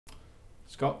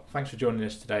Scott, thanks for joining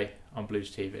us today on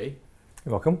Blues TV.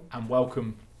 You're welcome. And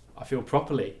welcome, I feel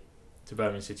properly, to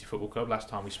Birmingham City Football Club. Last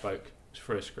time we spoke was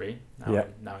through a screen,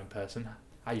 now in person.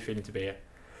 How are you feeling to be here?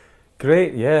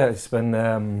 Great, yeah, it's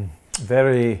been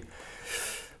very,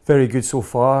 very good so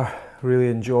far. Really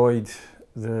enjoyed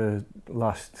the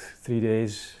last 3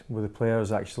 days with the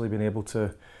players, actually being able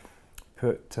to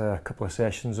put a couple of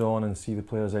sessions on and see the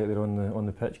players out there on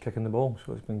the pitch kicking the ball,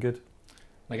 so it's been good.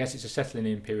 I guess it's a settling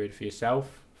in period for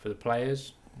yourself, for the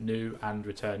players, new and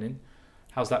returning.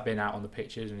 How's that been out on the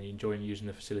pitches, and are you enjoying using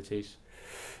the facilities?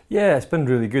 Yeah, it's been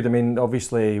really good. I mean,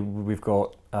 obviously we've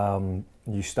got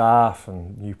new staff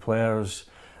and new players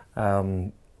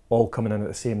all coming in at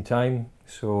the same time,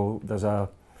 so there's a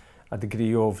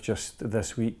degree of just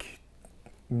this week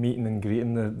meeting and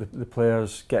greeting the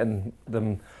players, getting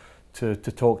them to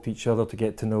talk to each other, to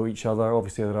get to know each other.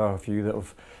 Obviously there are a few that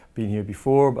have been here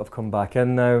before but have come back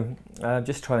in now.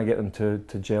 Just trying to get them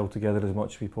to gel together as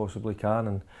much as we possibly can,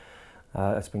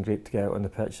 and it's been great to get out on the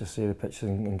pitch. I say the pitch is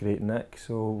in great nick,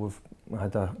 so we've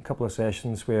had a couple of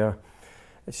sessions where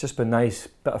it's just been nice,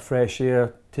 bit of fresh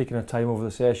air, taking our time over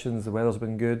the sessions. The weather's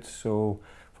been good, so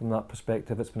from that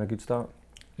perspective it's been a good start.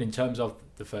 In terms of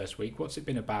the first week, what's it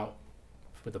been about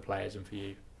for the players and for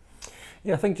you?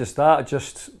 Yeah, I think just that,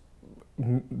 just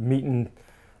meeting,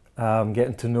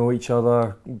 getting to know each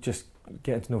other, just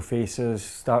getting to know faces,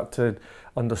 start to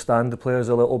understand the players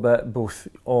a little bit, both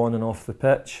on and off the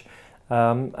pitch,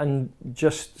 and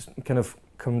just kind of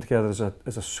come together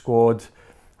as a squad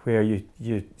where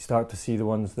you start to see the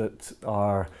ones that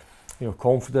are,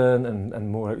 confident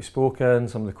and more outspoken,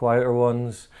 some of the quieter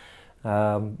ones.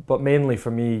 But mainly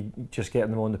for me, just getting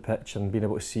them on the pitch and being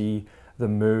able to see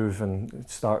them move and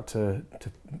start to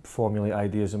formulate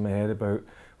ideas in my head about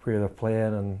where they're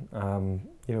playing.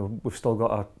 And we've still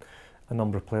got a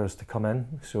number of players to come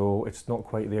in, so it's not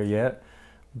quite there yet.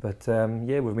 But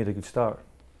yeah, we've made a good start.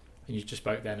 And you just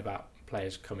spoke then about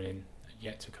players coming in,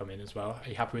 yet to come in as well. Are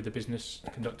you happy with the business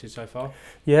conducted so far?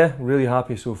 Yeah, really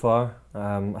happy so far.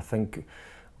 I think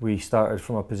we started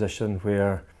from a position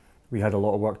where we had a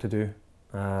lot of work to do,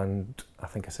 and I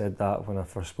think I said that when I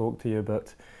first spoke to you,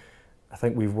 but I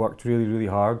think we've worked really, really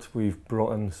hard. We've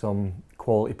brought in some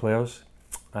quality players,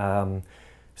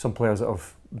 some players that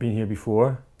have been here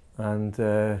before,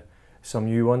 and some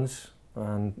new ones,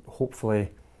 and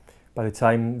hopefully by the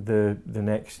time the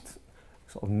next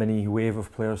sort of mini wave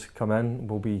of players come in,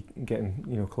 we'll be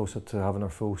getting closer to having our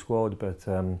full squad. But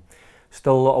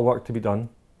still a lot of work to be done,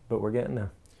 but we're getting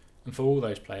there. And for all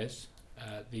those players,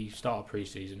 the start of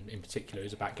pre-season in particular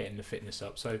is about getting the fitness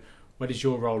up. So where does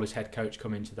your role as head coach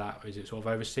come into that? Is it sort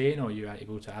of overseeing, or are you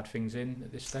able to add things in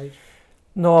at this stage?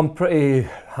 No, I'm pretty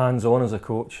hands-on as a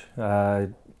coach.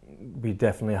 We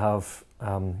definitely have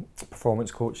a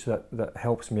performance coach that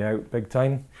helps me out big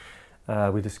time.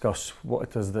 We discuss what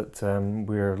it is that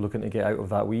we're looking to get out of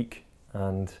that week,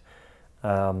 and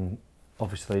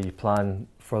obviously you plan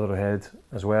further ahead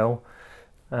as well.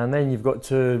 And then you've got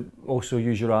to also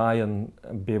use your eye and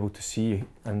be able to see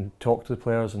and talk to the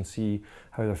players and see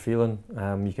how they're feeling.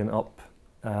 You can up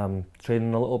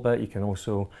training a little bit, you can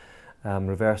also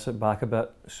reverse it back a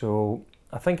bit. So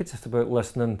I think it's just about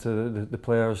listening to the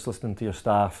players, listening to your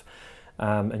staff,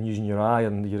 and using your eye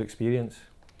and your experience.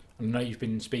 I know you've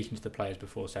been speaking to the players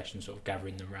before sessions, sort of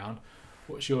gathering them round.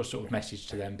 What's your sort of message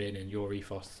to them been, and your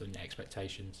ethos and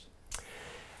expectations?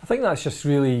 I think that's just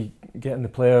really getting the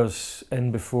players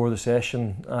in before the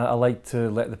session. I like to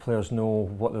let the players know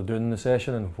what they're doing in the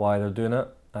session and why they're doing it.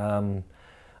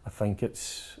 I think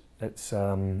it's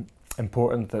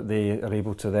important that they are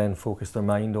able to then focus their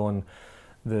mind on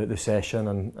the session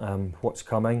and what's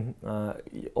coming.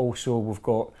 Also, we've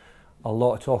got a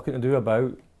lot of talking to do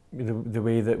about the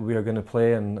way that we are going to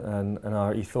play and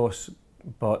our ethos,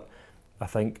 but I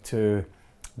think to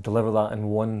deliver that in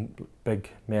one big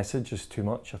message is too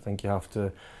much. I think you have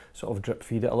to sort of drip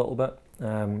feed it a little bit,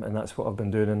 and that's what I've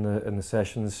been doing in the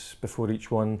sessions before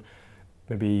each one,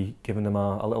 maybe giving them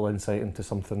a little insight into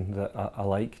something that I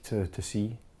like to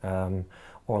see,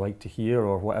 or like to hear,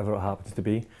 or whatever it happens to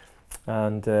be.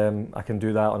 And I can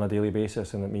do that on a daily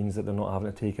basis, and it means that they're not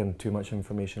having to take in too much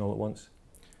information all at once.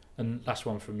 And last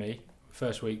one from me,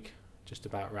 first week just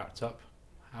about wrapped up.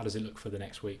 How does it look for the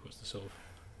next week? What's the sort of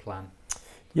plan?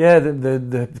 Yeah,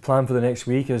 the plan for the next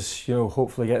week is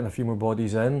hopefully getting a few more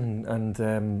bodies in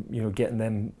and getting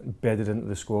them bedded into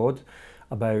the squad.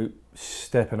 About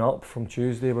stepping up from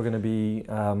Tuesday, we're going to be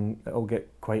it'll get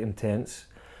quite intense,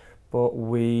 but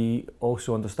we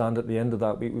also understand at the end of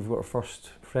that week we've got our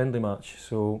first friendly match,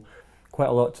 so quite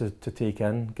a lot to take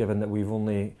in, given that we've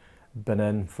only been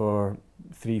in for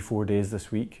 3-4 days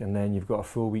this week, and then you've got a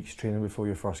full week's training before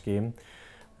your first game.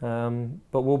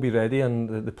 But we'll be ready,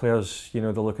 and the players, you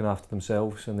know, they're looking after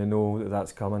themselves and they know that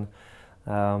that's coming.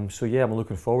 So yeah, I'm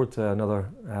looking forward to another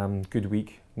good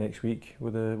week next week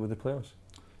with the players.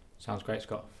 Sounds great,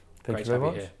 Scott. Thank Great you very to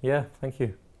have much. you here. Yeah, thank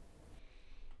you.